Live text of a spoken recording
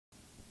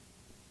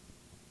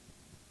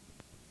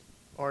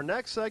Our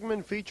next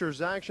segment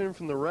features action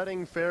from the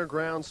Reading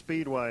Fairgrounds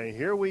Speedway.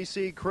 Here we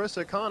see Chris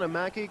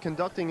Economaki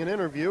conducting an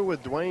interview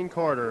with Dwayne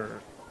Carter.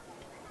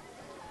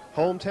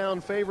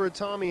 Hometown favorite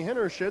Tommy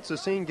Hinnershitz is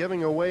seen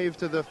giving a wave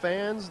to the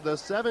fans. The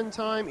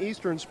 7-time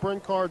Eastern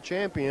Sprint Car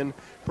champion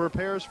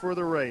prepares for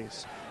the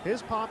race.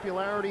 His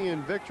popularity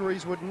and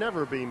victories would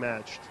never be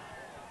matched.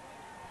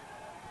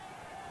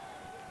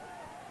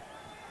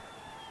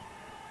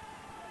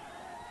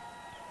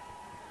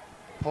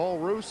 Paul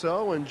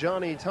Russo and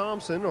Johnny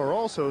Thompson are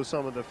also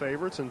some of the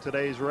favorites in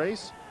today's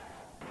race.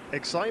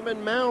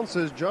 Excitement mounts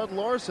as Jud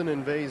Larson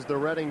invades the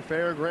Reading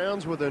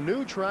Fairgrounds with a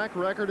new track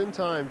record in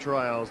time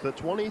trials. The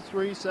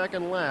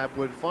 23-second lap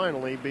would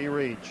finally be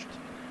reached.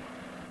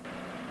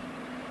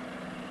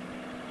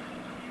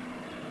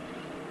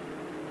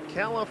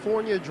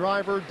 California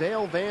driver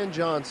Dale Van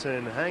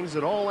Johnson hangs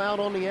it all out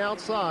on the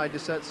outside to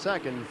set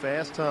second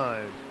fast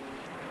time.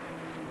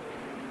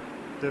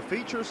 The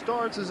feature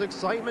starts as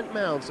excitement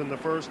mounts in the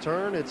first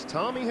turn. It's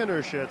Tommy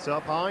Hinnershitz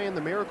up high in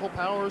the Miracle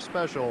Power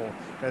Special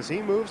as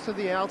he moves to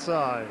the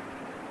outside.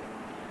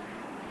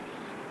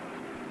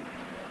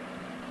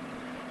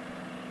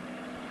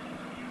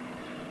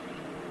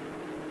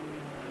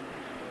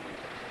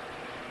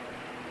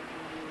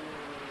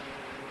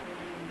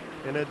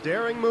 In a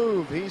daring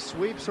move, he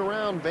sweeps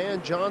around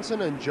Van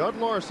Johnson and Jud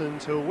Larson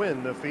to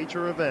win the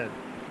feature event.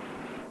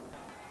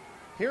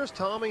 Here's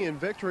Tommy in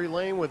victory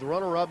lane with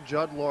runner-up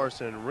Jud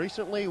Larson.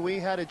 Recently, we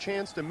had a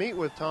chance to meet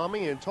with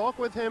Tommy and talk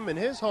with him in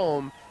his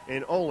home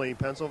in Ole,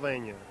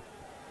 Pennsylvania.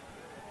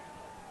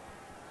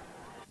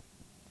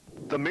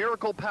 The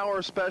Miracle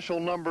Power Special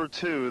number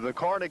 2, the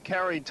car that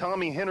carried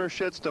Tommy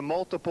Hinnershitz to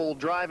multiple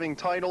driving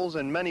titles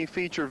and many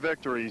feature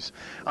victories.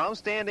 I'm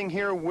standing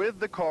here with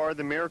the car,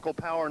 the Miracle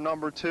Power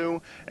number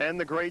 2, and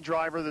the great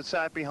driver that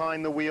sat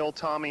behind the wheel,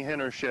 Tommy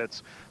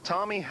Hinnershitz.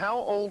 Tommy, how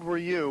old were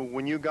you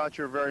when you got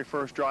your very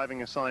first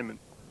driving assignment?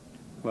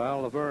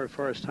 Well, the very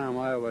first time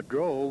I ever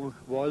drove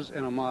was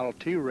in a Model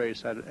T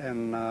race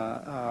in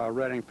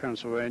Reading,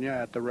 Pennsylvania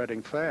at the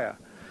Reading Fair.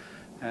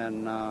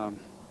 And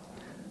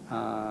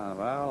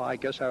well, I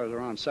guess I was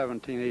around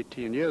 17,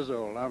 18 years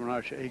old. I'm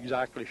not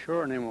exactly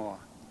sure anymore.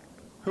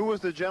 Who was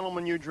the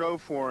gentleman you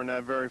drove for in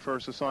that very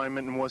first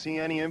assignment, and was he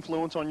any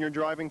influence on your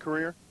driving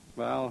career?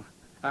 Well,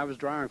 I was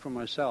driving for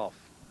myself.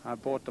 I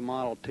bought the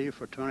Model T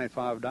for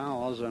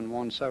 $25 and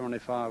won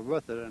 $75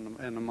 with it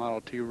in the Model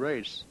T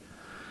race.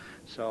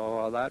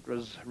 So that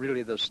was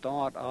really the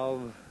start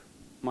of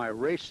my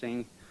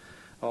racing,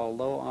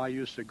 although I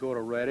used to go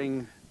to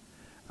Reading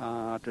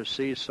to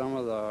see some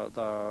of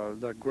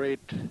the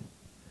great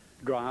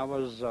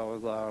drivers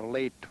of the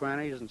late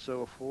 20s and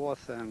so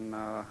forth, and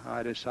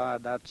I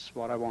decided that's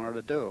what I wanted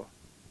to do.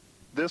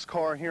 This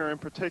car here in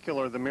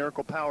particular, the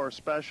Miracle Power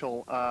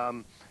Special,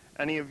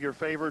 any of your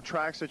favorite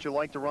tracks that you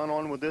like to run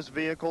on with this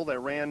vehicle that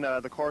ran,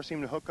 the car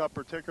seemed to hook up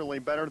particularly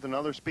better than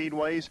other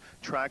speedways,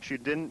 tracks you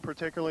didn't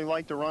particularly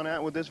like to run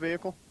at with this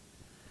vehicle?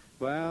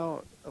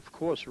 Well, of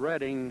course,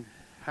 Reading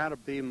had to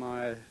be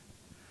my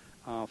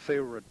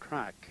favorite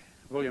track.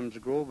 Williams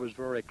Grove was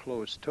very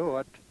close to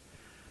it.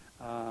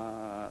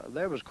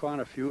 There was quite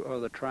a few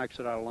other tracks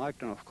that I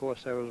liked, and of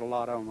course there was a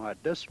lot of them I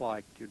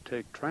disliked. You'd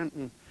take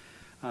Trenton.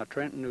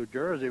 Trenton, New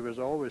Jersey was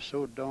always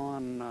so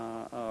darn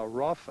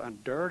rough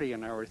and dirty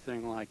and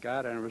everything like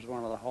that, and it was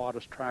one of the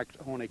hardest tracks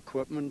on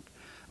equipment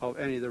of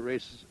any of the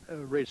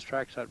race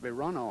tracks that we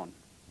run on.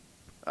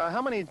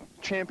 How many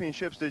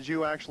championships did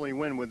you actually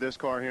win with this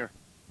car here?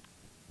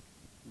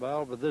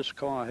 Well, with this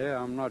car here,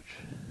 I'm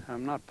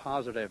not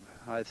positive.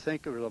 I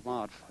think it was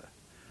about,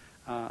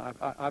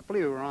 I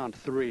believe around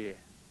 3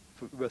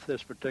 with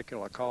this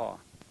particular car.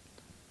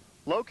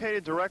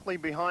 Located directly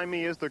behind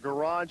me is the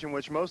garage in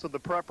which most of the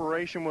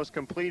preparation was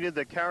completed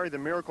that carried the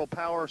Miracle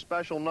Power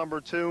Special number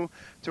 2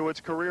 to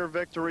its career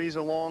victories,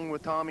 along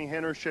with Tommy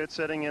Hinnershitz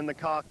sitting in the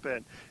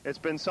cockpit. It's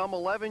been some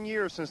 11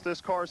 years since this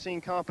car's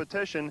seen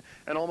competition,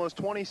 and almost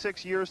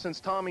 26 years since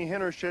Tommy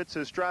Hinnershitz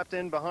is strapped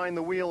in behind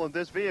the wheel of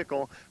this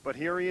vehicle. But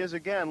here he is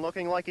again,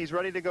 looking like he's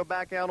ready to go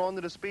back out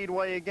onto the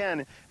speedway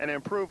again and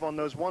improve on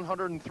those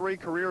 103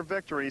 career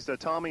victories that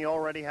Tommy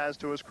already has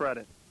to his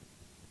credit.